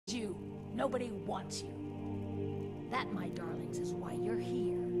nobody wants you. That, my darlings, is why you're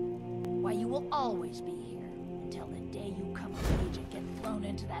here. Why you will always be here, until the day you come of age and get thrown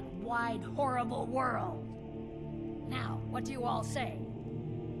into that wide, horrible world. Now, what do you all say?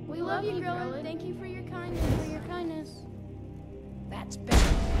 We love you, grelod. Thank you for your kindness. That's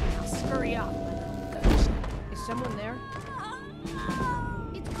better. Now scurry off, my little ghost. Is someone there?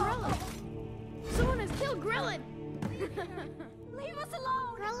 It's grelod. Someone has killed grelod. Leave us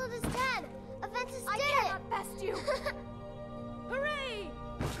alone! Grelod is dead! Aventus I did cannot best you! Hooray!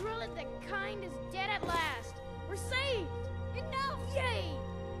 Grelod the kind is dead at last. We're saved. Enough! Yay!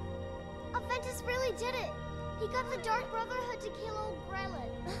 Aventus really did it! He got the Dark Brotherhood to kill old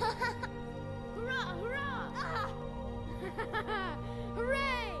Grelod. Hurrah! Hurrah! Ah.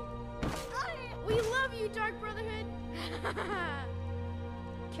 Hooray! We love you, Dark Brotherhood!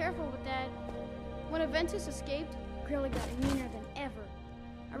 Careful with that. When Aventus escaped, grelod got meaner than ever.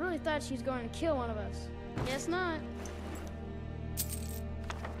 I really thought she was going to kill one of us. Guess not.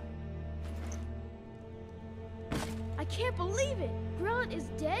 I can't believe it! Grelod is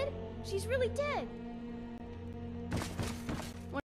dead? She's really dead!